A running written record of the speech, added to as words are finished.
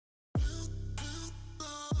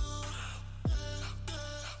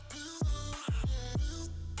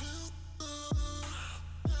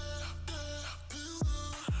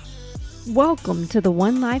Welcome to the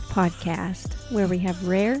One Life Podcast, where we have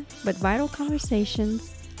rare but vital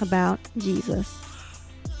conversations about Jesus.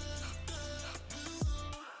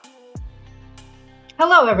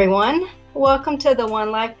 Hello, everyone. Welcome to the One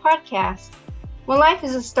Life Podcast. One Life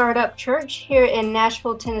is a startup church here in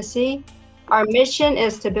Nashville, Tennessee. Our mission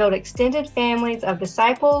is to build extended families of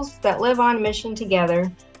disciples that live on mission together.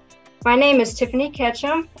 My name is Tiffany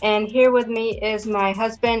Ketchum, and here with me is my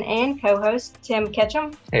husband and co-host, Tim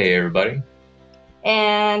Ketchum. Hey, everybody.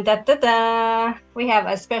 And we have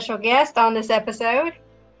a special guest on this episode.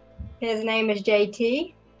 His name is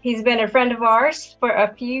JT. He's been a friend of ours for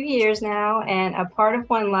a few years now and a part of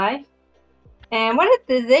One Life. And one of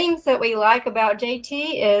the things that we like about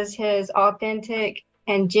JT is his authentic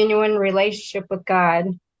and genuine relationship with God.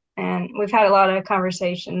 And we've had a lot of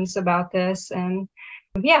conversations about this. And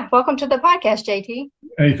yeah, welcome to the podcast, JT.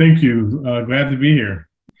 Hey, thank you. Glad to be here.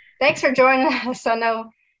 Thanks for joining us. I know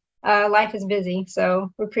life is busy,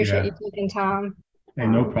 so we appreciate you taking time. Hey,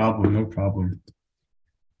 no problem.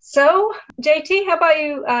 So, JT, how about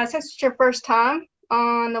you, since it's your first time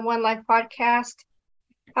on the One Life podcast,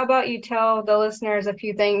 how about you tell the listeners a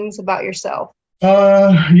few things about yourself?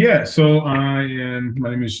 Yeah, so I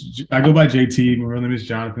go by JT. My real name is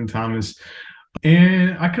Jonathan Thomas.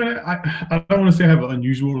 And I don't want to say I have an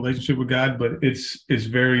unusual relationship with God, but it's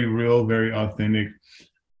very real, very authentic.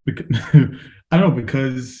 I don't know,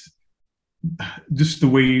 because just the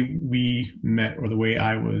way we met or the way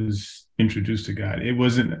I was introduced to God, it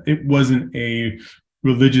wasn't a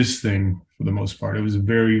religious thing for the most part. It was a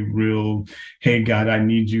very real, hey, God, I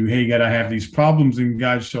need you. Hey, God, I have these problems. And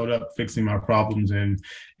God showed up fixing my problems and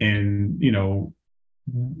you know,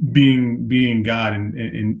 being God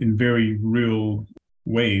in very real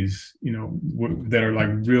ways, you know, that are like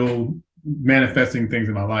real manifesting things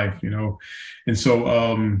in my life, you know. And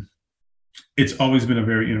so it's always been a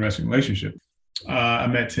very interesting relationship. I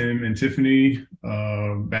met Tim and Tiffany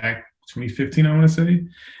back 2015, I want to say.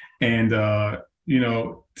 And you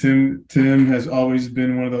know, Tim has always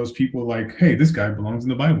been one of those people like, hey, this guy belongs in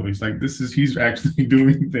the Bible. He's like, he's actually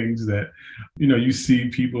doing things that, you know, you see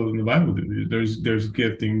people in the Bible do. There's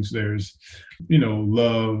giftings, there's, you know,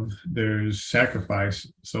 love, there's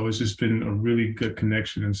sacrifice. So it's just been a really good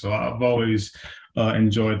connection. And so I've always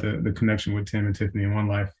enjoyed the connection with Tim and Tiffany in One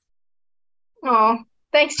Life. Oh,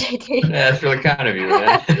 thanks, JT. Yeah, that's really kind of you,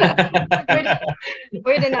 man.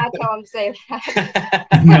 we did not tell him to say that.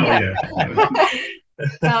 No,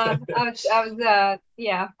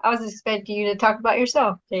 yeah. I was expecting you to talk about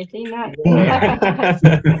yourself, JT. Not.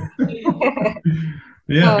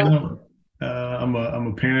 I'm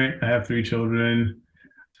a parent. I have 3 children.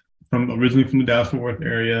 Originally from the Dallas-Fort Worth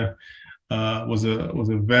area. Was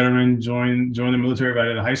a veteran. Joined the military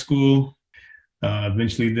right out of high school.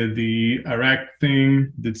 Eventually did the Iraq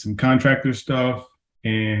thing. Did some contractor stuff,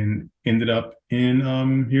 and ended up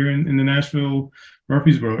in here in the Nashville,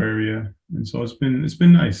 Murfreesboro area. And so it's been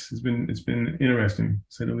nice. It's been interesting,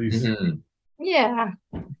 to say the least. Mm-hmm. Yeah.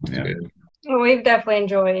 Well, we've definitely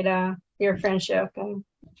enjoyed your friendship. And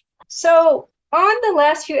so on the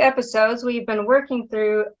last few episodes, we've been working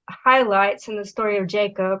through highlights in the story of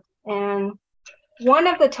Jacob. And one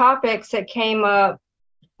of the topics that came up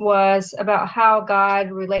was about how God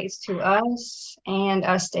relates to us and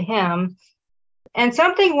us to him. And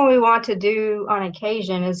something when we want to do on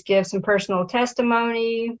occasion is give some personal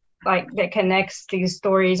testimony, like that connects these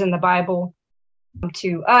stories in the Bible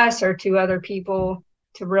to us or to other people,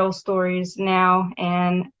 to real stories now.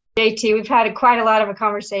 And JT, we've had quite a lot of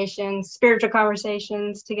conversations, spiritual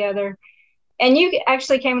conversations together. And you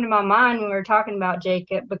actually came into my mind when we were talking about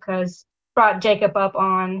Jacob, because brought Jacob up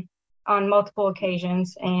on multiple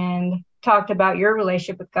occasions and talked about your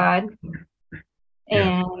relationship with God.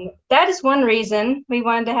 Yeah. And that is one reason we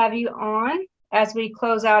wanted to have you on as we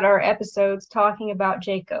close out our episodes talking about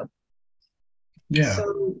Jacob. Yeah.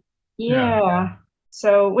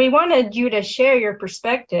 So we wanted you to share your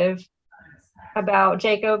perspective about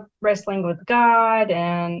Jacob wrestling with God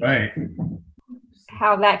and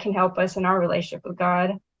how that can help us in our relationship with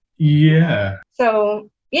God. Yeah. So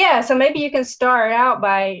maybe you can start out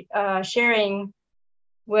by sharing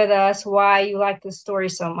with us why you like this story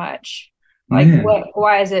so much. Like,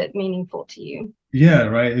 why is it meaningful to you? Yeah,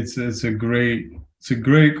 right. It's a great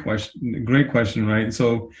question. Great question, right?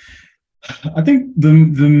 So I think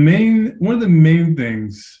one of the main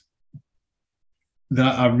things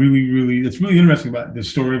that I really that's really interesting about the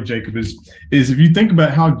story of Jacob is if you think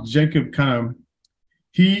about how Jacob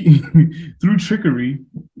he through trickery,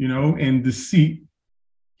 you know, and deceit,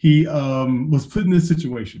 he was put in this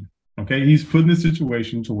situation. Okay, he's put in this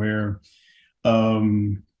situation to where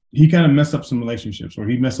he kind of messed up some relationships, or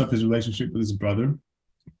he messed up his relationship with his brother,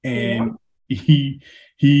 and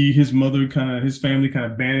his family kind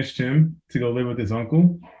of banished him to go live with his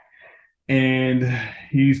uncle, and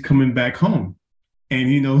he's coming back home, and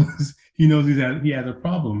he knows he has a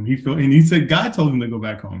problem. And he said God told him to go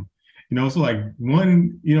back home. So like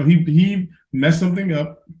he messed something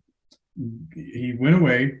up. He went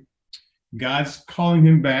away. God's calling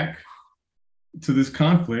him back to this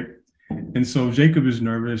conflict. And so Jacob is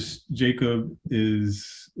nervous. Jacob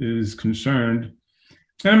is concerned.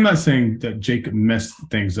 And I'm not saying that Jacob messed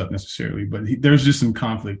things up necessarily, but there's just some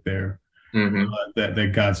conflict there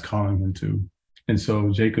that God's calling him to. And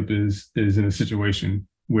so Jacob is in a situation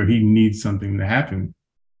where he needs something to happen.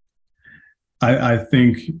 I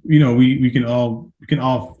think, we can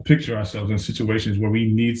all picture ourselves in situations where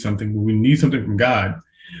we need something from God.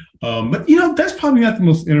 But that's probably not the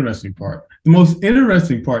most interesting part. The most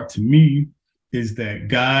interesting part to me is that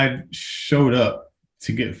God showed up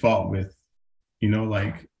to get fault with,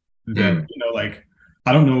 like that, like,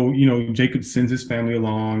 I don't know, Jacob sends his family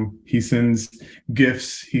along. He sends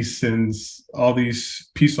gifts. He sends all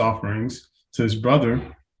these peace offerings to his brother.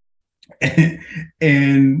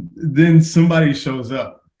 And then somebody shows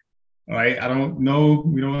up, right? I don't know.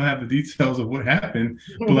 We don't have the details of what happened,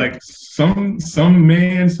 but like some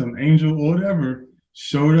man, some angel or whatever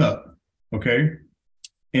showed up. Okay.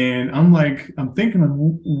 And I'm thinking,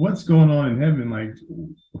 what's going on in heaven? Like,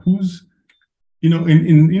 who's,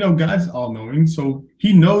 and God's all knowing. So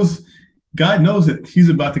God knows that he's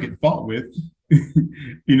about to get fought with,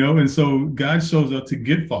 and so God shows up to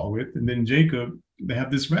get fought with. And then Jacob, they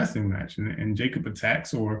have this wrestling match, and Jacob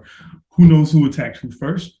attacks, or who knows who attacks who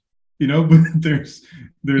first, but there's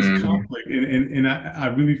conflict. And I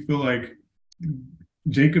really feel like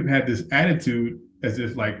Jacob had this attitude as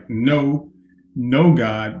if like, no,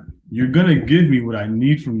 God, you're going to give me what I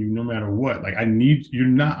need from you no matter what. Like I'm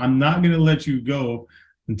not going to let you go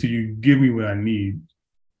until you give me what I need.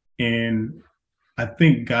 And I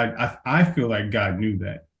think I feel like God knew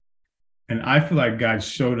that. And I feel like God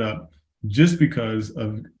showed up just because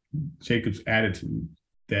of Jacob's attitude,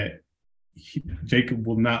 that Jacob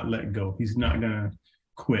will not let go. He's not going to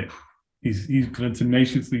quit. He's going to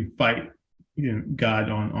tenaciously fight God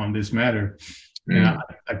on this matter. And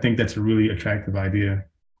I think that's a really attractive idea.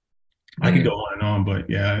 I could go on and on, but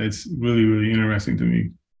yeah, it's really, really interesting to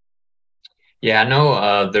me. Yeah, I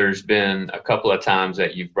know there's been a couple of times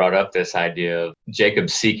that you've brought up this idea of Jacob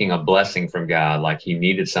seeking a blessing from God, like he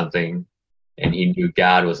needed something and he knew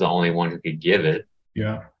God was the only one who could give it.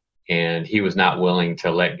 Yeah. And he was not willing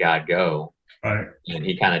to let God go. Right. And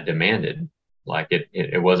he kind of demanded, like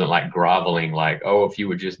it wasn't like groveling, like, oh, if you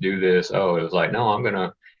would just do this. Oh, it was like, no, I'm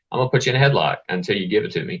gonna put you in a headlock until you give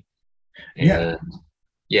it to me. And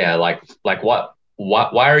yeah, like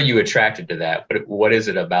why are you attracted to that? What is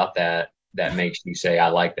it about that makes you say, I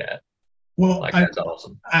like that? Well, like that's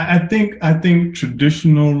awesome. I think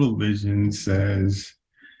traditional religion says,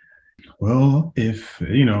 well, if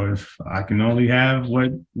I can only have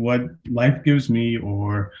what life gives me,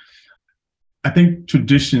 or I think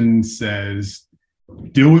tradition says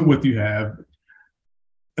deal with what you have.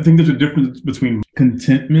 I think there's a difference between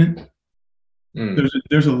contentment.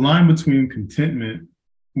 There's a line between contentment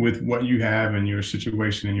with what you have in your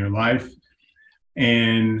situation in your life,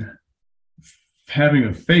 and having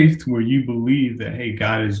a faith to where you believe that, hey,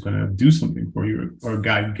 God is going to do something for you, or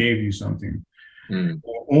God gave you something,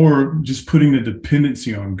 or just putting the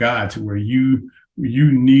dependency on God to where you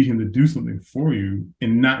need him to do something for you,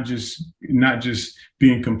 and not just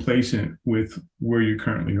being complacent with where you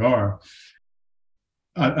currently are.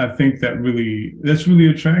 I think that's really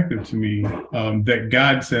attractive to me. That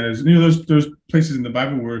God says, there's places in the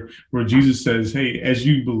Bible where Jesus says, hey, as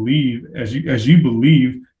you believe,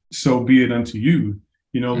 so be it unto you.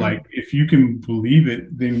 Like if you can believe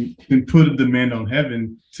it, then put a demand on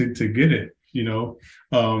heaven to get it.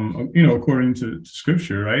 According to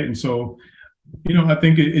Scripture, right? And so, I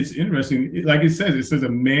think it's interesting. Like it says a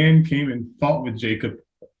man came and fought with Jacob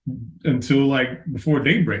until like before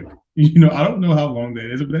daybreak. I don't know how long that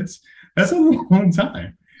is, but that's a long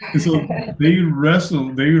time. And so they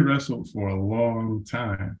wrestled for a long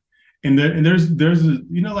time. And there's a,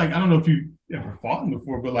 like, I don't know if you ever fought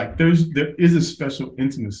before, but like there is a special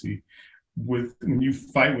intimacy with when you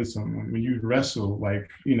fight with someone, when you wrestle, like,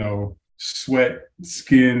 sweat,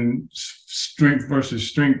 skin, strength versus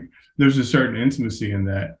strength. There's a certain intimacy in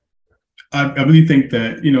that. I really think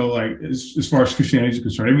that, like as far as Christianity is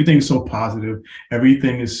concerned, everything is so positive.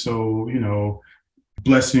 Everything is so,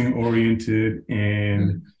 blessing oriented.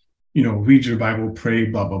 And read your Bible, pray,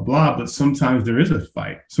 blah, blah, blah. But sometimes there is a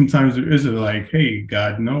fight. Sometimes there is a like, hey,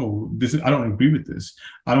 God, no, I don't agree with this.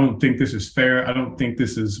 I don't think this is fair. I don't think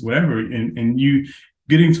this is whatever. And you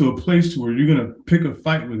getting to a place where you're going to pick a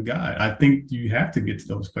fight with God. I think you have to get to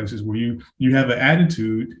those places where you have an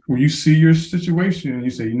attitude where you see your situation and you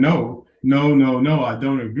say, no, I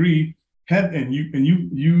don't agree. And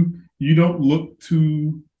you don't look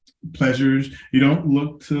to pleasures, you don't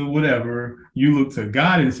look to whatever, you look to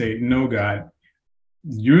God and say, no, God,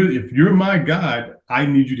 if you're my God, I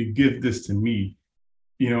need you to give this to me.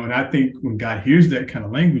 And I think when God hears that kind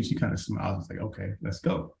of language, he kind of smiles. It's like, okay, let's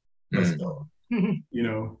go.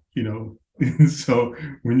 So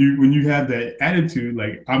when you have that attitude,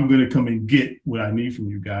 like, I'm going to come and get what I need from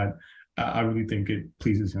you, God, I really think it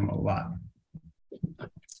pleases him a lot.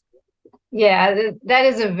 Yeah, that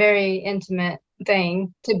is a very intimate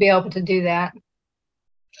thing to be able to do that.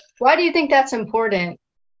 Why do you think that's important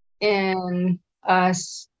in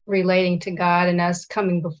us relating to God and us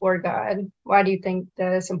coming before God? Why do you think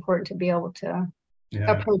that it's important to be able to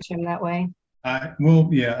approach him that way? I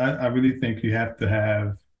really think you have to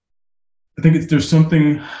have, I think there's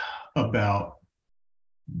something about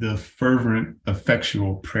the fervent,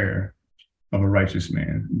 effectual prayer of a righteous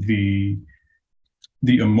man, the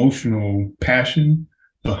emotional passion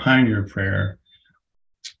behind your prayer.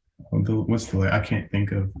 I can't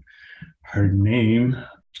think of her name.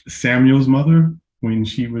 Samuel's mother, when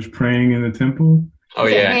she was praying in the temple. Oh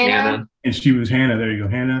yeah, Hannah. And she was Hannah. There you go,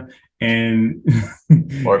 Hannah. And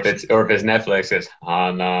or if it's Netflix, it's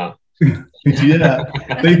Hannah. Yeah,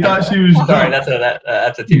 they thought she was drunk. Sorry,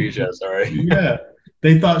 that's a TV show. Sorry. Yeah,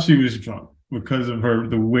 they thought she was drunk because of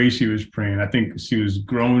the way she was praying. I think she was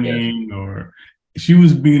groaning, or she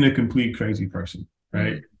was being a complete crazy person,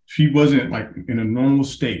 right? Mm-hmm. She wasn't like in a normal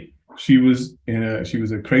state. She was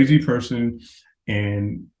a crazy person,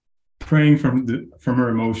 and praying from her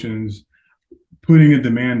emotions, putting a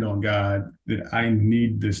demand on God that I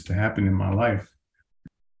need this to happen in my life.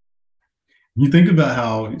 You think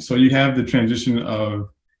about so you have the transition of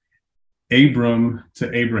Abram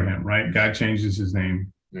to Abraham, right? God changes his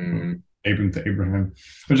name, Abram to Abraham.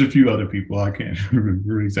 There's a few other people I can't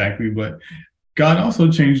remember exactly, but God also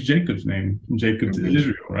changed Jacob's name from Jacob to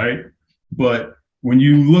Israel, right? But when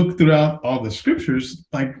you look throughout all the scriptures,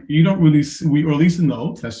 like, you don't really see, or at least in the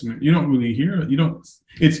Old Testament, you don't really hear,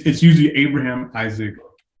 it's usually Abraham, Isaac,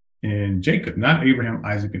 and Jacob, not Abraham,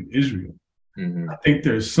 Isaac, and Israel. Mm-hmm. I think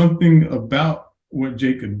there's something about what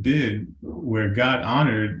Jacob did where God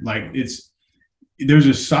honored, like, there's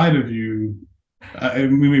a side of you,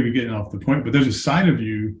 we may be getting off the point, but there's a side of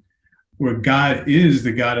you where God is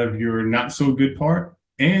the God of your not so good part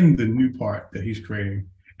and the new part that he's creating.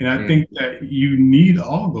 And I think that you need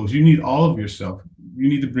all of those. You need all of yourself. You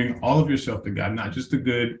need to bring all of yourself to God, not just the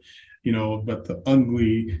good, but the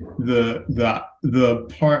ugly, the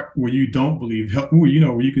part where you don't believe, where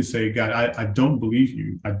you can say, God, I don't believe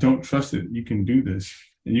you. I don't trust it. You can do this.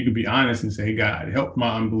 And you can be honest and say, hey, God, help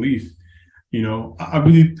my unbelief.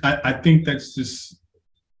 I think that's just,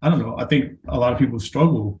 I don't know. I think a lot of people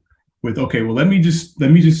struggle with, okay, well, let me just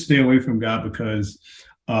stay away from God because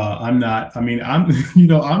I'm at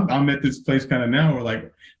this place kind of now where,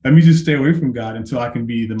 like, let me just stay away from God until I can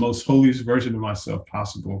be the most holiest version of myself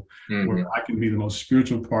possible, where I can be the most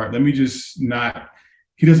spiritual part. Let me just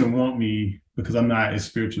he doesn't want me because I'm not as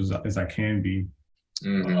spiritual as I can be. I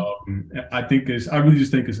really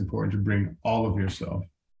just think it's important to bring all of yourself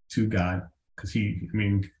to God because he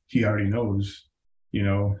already knows,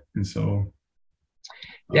 and so.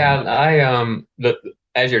 Yeah,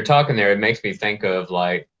 as you're talking there, it makes me think of,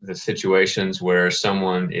 like, the situations where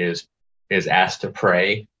someone is asked to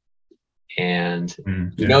pray, and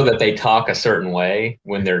you know that they talk a certain way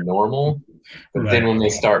when they're normal, but then when they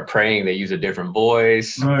start praying, they use a different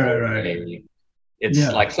voice. Right. It's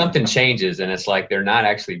like something changes, and it's like they're not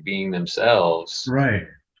actually being themselves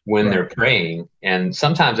when they're praying. And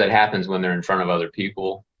sometimes that happens when they're in front of other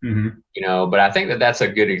people, but I think that that's a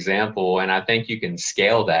good example, and I think you can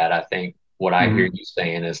scale that. I think what I hear you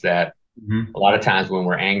saying is that a lot of times when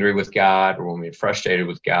we're angry with God or when we're frustrated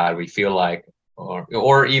with God, we feel like,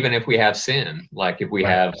 or even if we have sin, like if we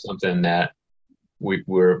have something that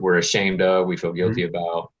we're ashamed of, we feel guilty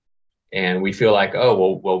about, and we feel like,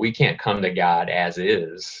 oh, well, we can't come to God as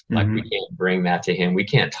is. Like, we can't bring that to him. We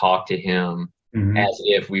can't talk to him as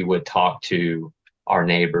if we would talk to our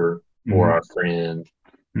neighbor or our friend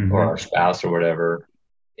or our spouse or whatever.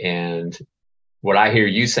 And what I hear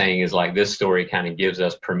you saying is, like, this story kind of gives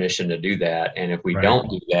us permission to do that. And if we don't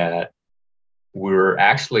do that, we're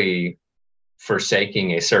actually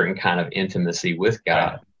forsaking a certain kind of intimacy with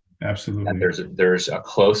God. Absolutely. That there's a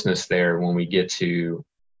closeness there when we get to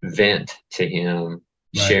vent to him,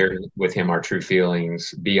 Right. share with him our true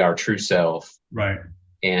feelings, be our true self. Right.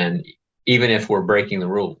 And even if we're breaking the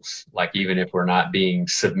rules, like even if we're not being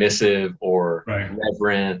submissive or Right.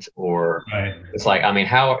 reverent, or Right. it's like, I mean,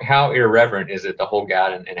 how irreverent is it to hold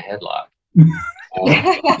God in a headlock?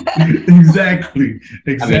 Exactly.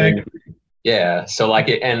 I mean, yeah. So like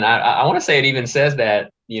it, and I want to say it even says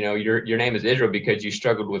that, you know, your name is Israel because you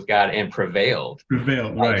struggled with God and prevailed.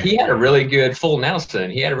 Prevailed, Like, right. he had a really good full Nelson.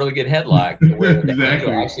 He had a really good headlock where the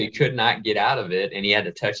angel actually could not get out of it, and he had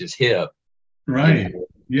to touch his hip. Right. You know?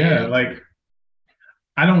 Yeah. And, like,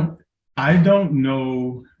 I don't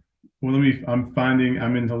know. Well,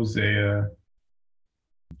 I'm in Hosea.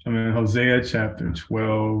 I'm in Hosea chapter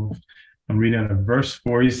 12. I'm reading out of verse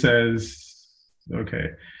 4. He says,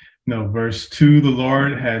 verse 2, the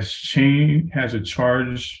Lord has a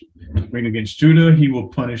charge bring against Judah. He will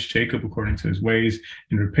punish Jacob according to his ways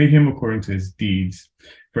and repay him according to his deeds.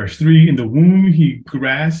 Verse 3, in the womb he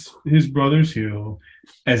grasped his brother's heel.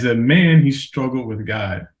 As a man, he struggled with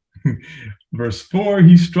God. Verse 4,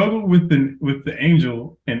 he struggled with the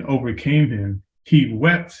angel and overcame him. He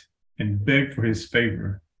wept and begged for his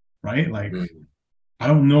favor. Right? Like, I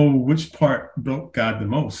don't know which part broke God the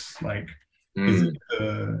most. Like, is it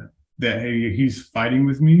that he's fighting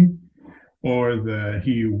with me, or that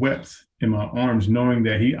he wept in my arms, knowing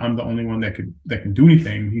that I'm the only one that can do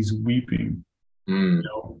anything? He's weeping. You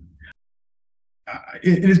know,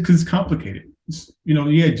 it is because it's complicated.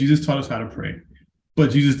 Jesus taught us how to pray, but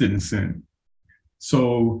Jesus didn't sin.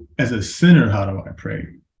 So as a sinner, how do I pray?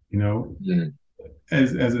 You know,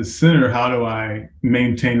 as a sinner, how do I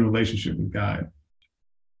maintain a relationship with God?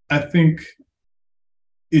 I think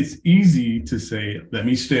it's easy to say, let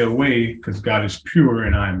me stay away because God is pure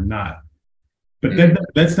and I'm not. But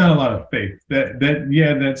that's not a lot of faith.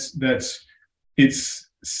 It's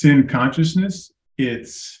sin consciousness.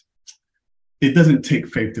 It doesn't take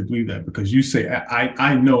faith to believe that, because you say,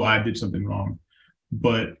 I know I did something wrong.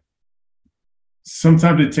 But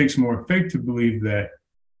sometimes it takes more faith to believe that,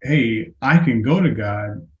 hey, I can go to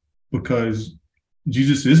God because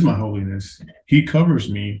Jesus is my holiness. He covers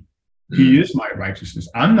me. He is my righteousness.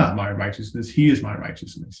 I'm not my righteousness. He is my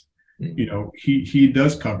righteousness. You know, he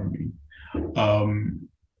does cover me.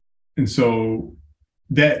 And so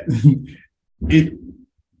that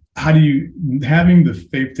having the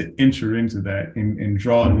faith to enter into that and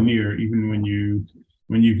draw near even when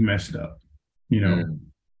you've messed up, you know,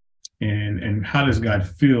 and how does God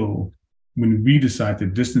feel when we decide to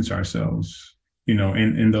distance ourselves, you know,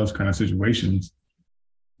 in those kind of situations,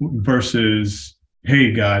 versus,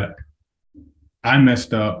 hey, God, I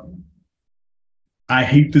messed up. I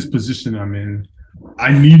hate this position I'm in.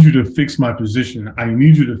 I need you to fix my position. I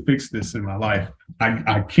need you to fix this in my life.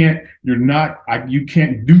 I can't, you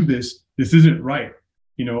can't do this. This isn't right.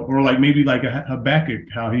 You know, or like maybe like a Habakkuk,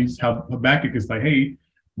 how Habakkuk is like, hey,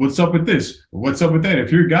 what's up with this? What's up with that?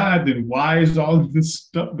 If you're God, then why is all this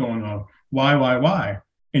stuff going on? Why?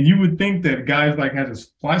 And you would think that guys like has a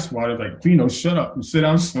fly swatter, like, you know, shut up and sit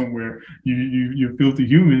down somewhere. You filthy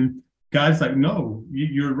human. God's like, no,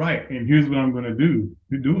 you're right. And here's what I'm going to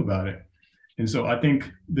do about it. And so I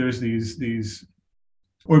think there's these,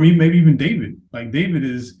 or maybe even David. Like, David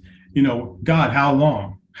is, you know, God, how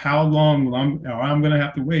long? How long will I'm going to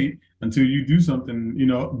have to wait until you do something, you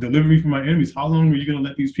know, deliver me from my enemies? How long are you going to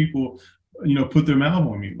let these people, you know, put their mouth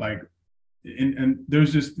on me? Like, and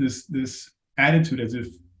there's just this attitude as if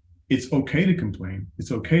it's okay to complain.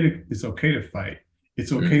 It's okay to fight.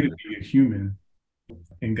 It's okay to be a human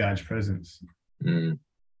in God's presence.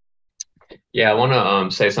 Yeah, I want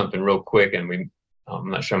to say something real quick, and I'm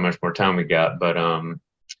not sure how much more time we got, but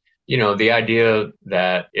you know, the idea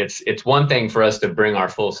that it's one thing for us to bring our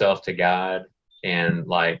full self to God and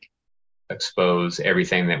like expose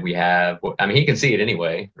everything that we have. I mean, he can see it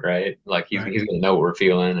anyway, right? Like he's going to know what we're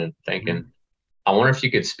feeling and thinking. I wonder if you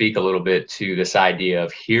could speak a little bit to this idea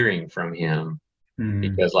of hearing from him,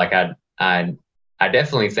 because like I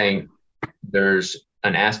definitely think there's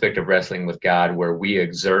an aspect of wrestling with God where we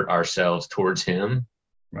exert ourselves towards him.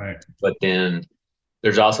 Right. But then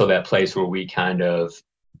there's also that place where we kind of,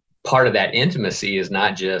 part of that intimacy is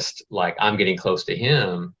not just like I'm getting close to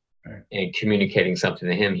him and communicating something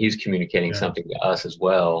to him. He's communicating something to us as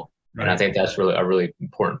well. Right. And I think that's really a really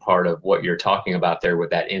important part of what you're talking about there with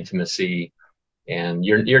that intimacy. And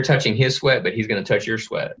you're touching his sweat, but he's going to touch your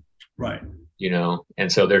sweat. Right. You know,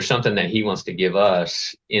 and so there's something that he wants to give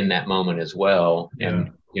us in that moment as well.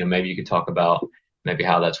 And, you know, maybe you could talk about maybe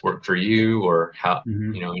how that's worked for you, or how,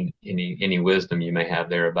 you know, any wisdom you may have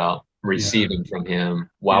there about receiving from him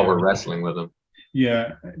while we're wrestling with him.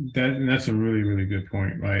 Yeah, that's a really, really good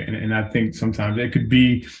point, right? And I think sometimes it could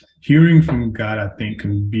be hearing from God, I think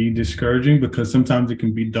can be discouraging because sometimes it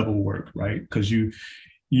can be double work, right? Because you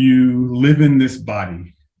live in this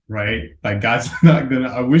body, right? Like God's not gonna,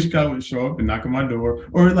 I wish God would show up and knock on my door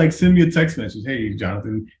or like send me a text message. Hey,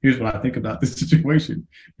 Jonathan, here's what I think about this situation.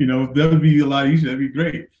 That would be a lot easier. That'd be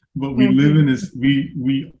great. But we live in this,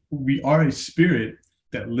 we are a spirit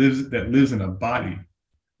that lives in a body,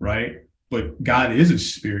 right? But God is a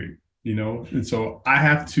spirit, and so I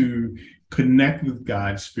have to connect with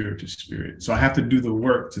God spirit to spirit. So I have to do the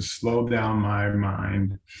work to slow down my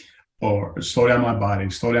mind or slow down my body,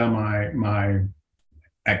 slow down my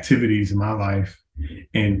activities in my life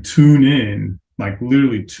and tune in, like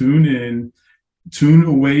literally tune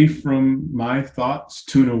away from my thoughts,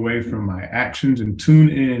 tune away from my actions, and tune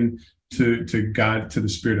in to God, to the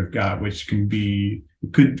Spirit of God, which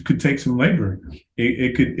could take some labor.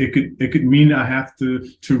 It could mean I have to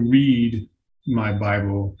read my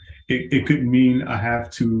Bible. It could mean I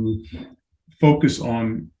have to focus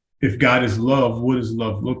on, if God is love, what does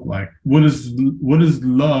love look like? What does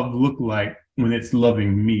love look like when it's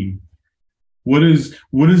loving me? What does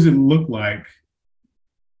it look like?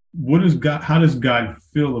 How does God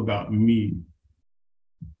feel about me?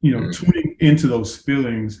 Tuning into those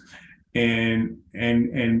feelings and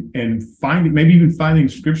finding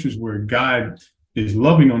scriptures where God is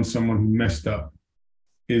loving on someone who messed up,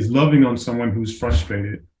 is loving on someone who's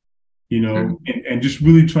frustrated, and just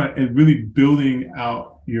really really building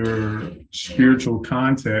out your spiritual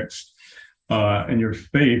context and your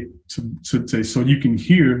faith so you can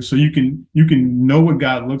hear, so you can know what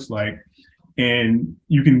God looks like, and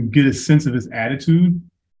you can get a sense of his attitude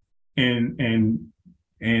and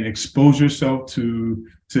expose yourself to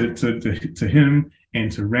him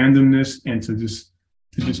and to randomness, and to just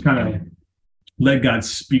kind of let God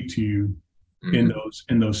speak to you in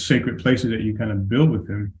those sacred places that you kind of build with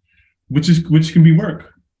him, which can be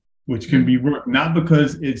work, not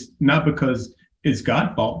because it's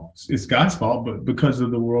God's fault, but because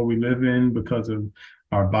of the world we live in, because of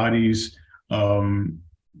our bodies.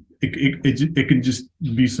 It can just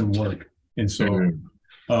be some work. And so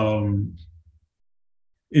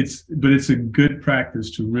it's a good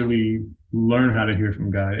practice to really learn how to hear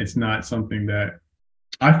from God. It's not something that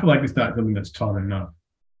I feel like it's not something that's taught enough,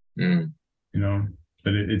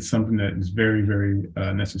 but it's something that is very, very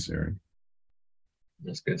necessary.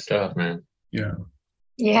 That's good stuff, man. Yeah.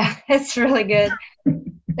 Yeah, it's really good.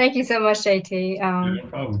 Thank you so much, JT. No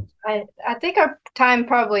problem. I think our time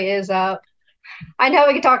probably is up. I know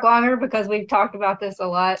we could talk longer because we've talked about this a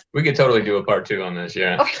lot. We could totally do a part 2 on this,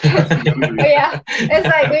 yeah. Yeah, it's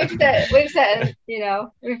like we've said,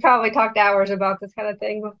 we've probably talked hours about this kind of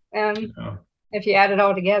thing, if you add it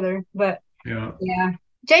all together. But yeah.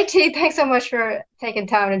 JT, thanks so much for taking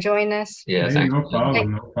time to join us. Yeah, no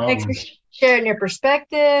problem. Thanks for sharing your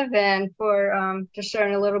perspective and for just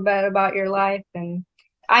sharing a little bit about your life. And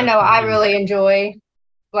I know I really enjoy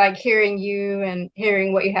like hearing you and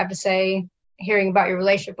hearing what you have to say, hearing about your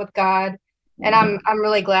relationship with God. And I'm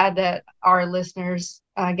really glad that our listeners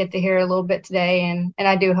get to hear a little bit today. And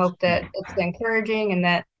I do hope that it's encouraging and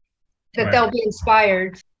that they'll be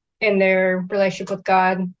inspired in their relationship with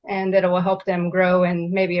God, and that it will help them grow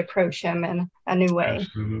and maybe approach him in a new way.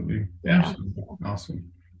 Absolutely. Yeah. Absolutely.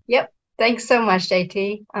 Awesome. Yep. Thanks so much,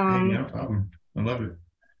 JT. No problem. I love it.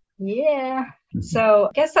 Yeah. So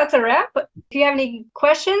I guess that's a wrap. But if you have any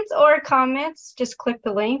questions or comments, just click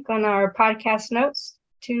the link on our podcast notes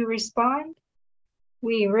to respond.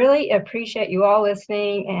 We really appreciate you all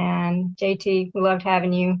listening. And JT, we loved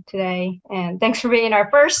having you today. And thanks for being our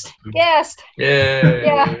first guest.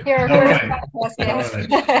 Yeah, you're our first podcast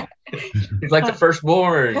guest. He's like the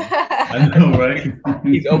firstborn. I know, right?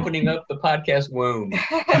 He's opening up the podcast womb.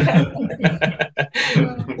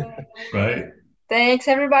 Right. Thanks,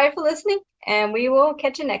 everybody, for listening. And we will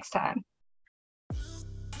catch you next time.